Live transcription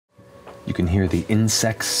You can hear the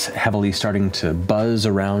insects heavily starting to buzz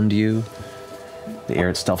around you. The air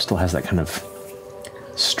itself still has that kind of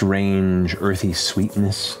strange, earthy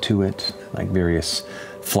sweetness to it, like various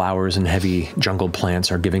flowers and heavy jungle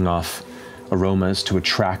plants are giving off aromas to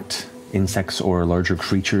attract insects or larger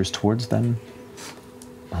creatures towards them.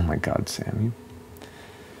 Oh my God, Sam,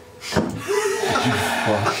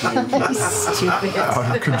 Stupid.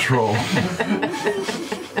 Out of control.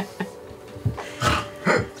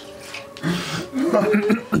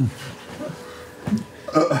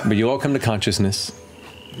 But you all come to consciousness.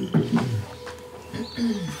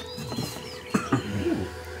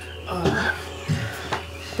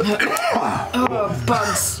 Oh,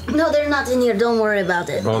 bugs. No, they're not in here. Don't worry about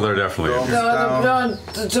it. Oh, they're definitely in here. No,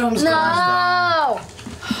 the dome's No!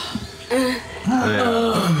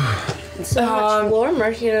 Yeah. It's so much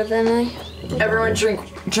warmer here than Everyone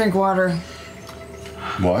drink water.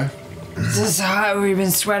 Why? This is hot. We've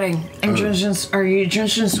been sweating. Are you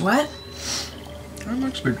drenching in sweat? I'm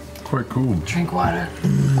actually quite cool. Drink water.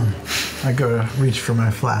 I go to reach for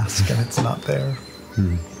my flask and it's not there.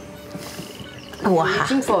 What are you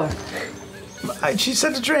reaching for? She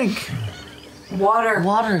said to drink. Water.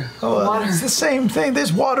 Oh, Water. It's the same thing.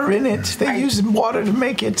 There's water in it. They use water to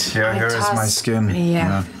make it. Here is my skin.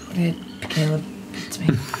 Yeah. Caleb, it's me.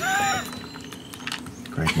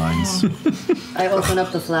 Great minds. I open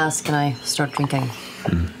up the flask and I start drinking.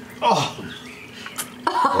 Oh!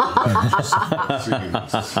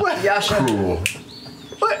 Yasha. Cool.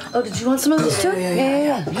 Oh, did you want some of this too?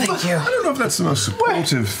 Yeah. Thank you. I don't know if that's the most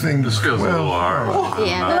supportive thing. This feels a little hard.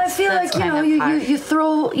 Yeah. Well, I feel like you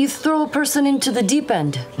throw a person into the deep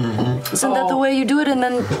end. Mm-hmm. Isn't that the way you do it? And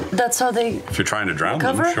then that's how they. If you're trying to drown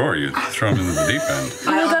Cover? them, sure, you throw them into the deep end.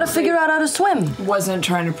 You got to figure out how to swim. Wasn't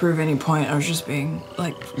trying to prove any point. I was just being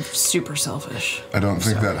like super selfish. I don't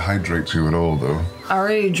think that hydrates you at all, though. I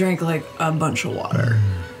already drank like a bunch of water.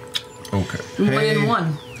 Okay. More than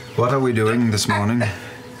one. What are we doing this morning?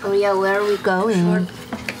 Oh yeah, where are we going?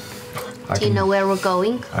 Do you know where we're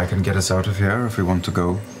going? I can get us out of here if we want to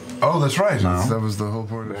go. Oh, that's right. No. That was the whole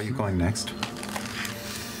point. Where are you going next? I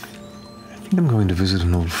think I'm going to visit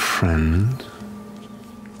an old friend.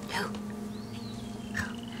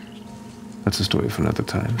 That's a story for another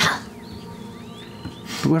time.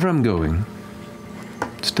 But wherever I'm going,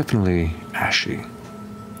 it's definitely ashy.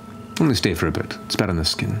 Only stay for a bit. It's bad on the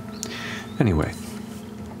skin. Anyway,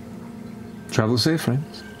 travel safe,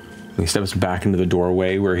 friends. He steps back into the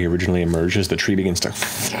doorway where he originally emerged as the tree begins to...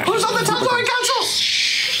 Who's on the Taldorei Council?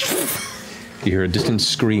 You hear a distant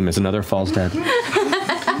scream as another falls dead.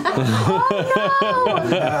 Oh no!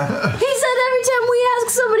 He said every time we ask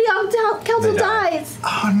somebody on council dies.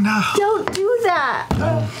 Oh no! Don't do that.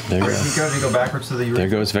 There you go. You go backwards to the... There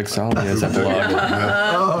goes Vexalia's epilogue.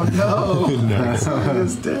 Oh no! Nice.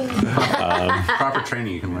 He's dead. Proper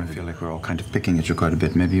training, you can learn. I feel like we're all kind of picking at you quite a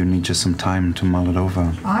bit. Maybe you need just some time to mull it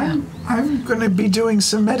over. I'm gonna be doing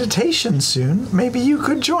some meditation soon. Maybe you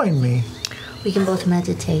could join me. We can both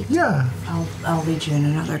meditate. Yeah. I'll lead you in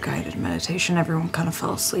another guided meditation. Everyone kind of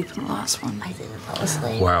fell asleep in the last one. I didn't fall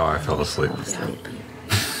asleep. Wow, I fell asleep.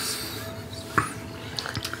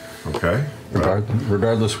 Okay.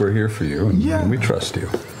 Regardless, we're here for you, and we trust you.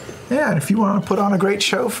 Yeah, and if you want to put on a great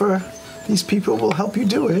show for these people, we'll help you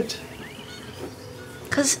do it.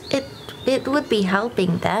 Because it would be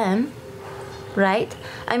helping them, right?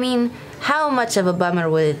 I mean, how much of a bummer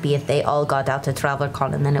would it be if they all got out to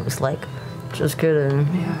TravelerCon and then it was like, just kidding.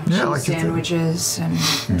 Yeah, Yeah, cheese like if they- sandwiches and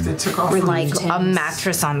They took off With from like the a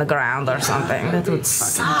mattress on the ground or something. That would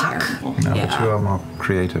suck. No, but you are more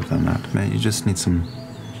creative than that. Maybe you just need some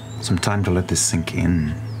time to let this sink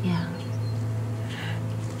in. Yeah.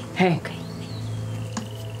 Hey, Okay.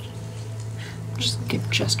 just give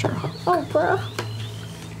gesture a hug. Oh, bro.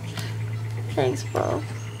 Thanks, bro.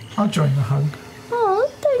 I'll join the hug. Oh,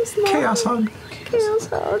 thanks, Mom. Chaos hug. Chaos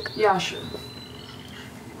hug. Yasha.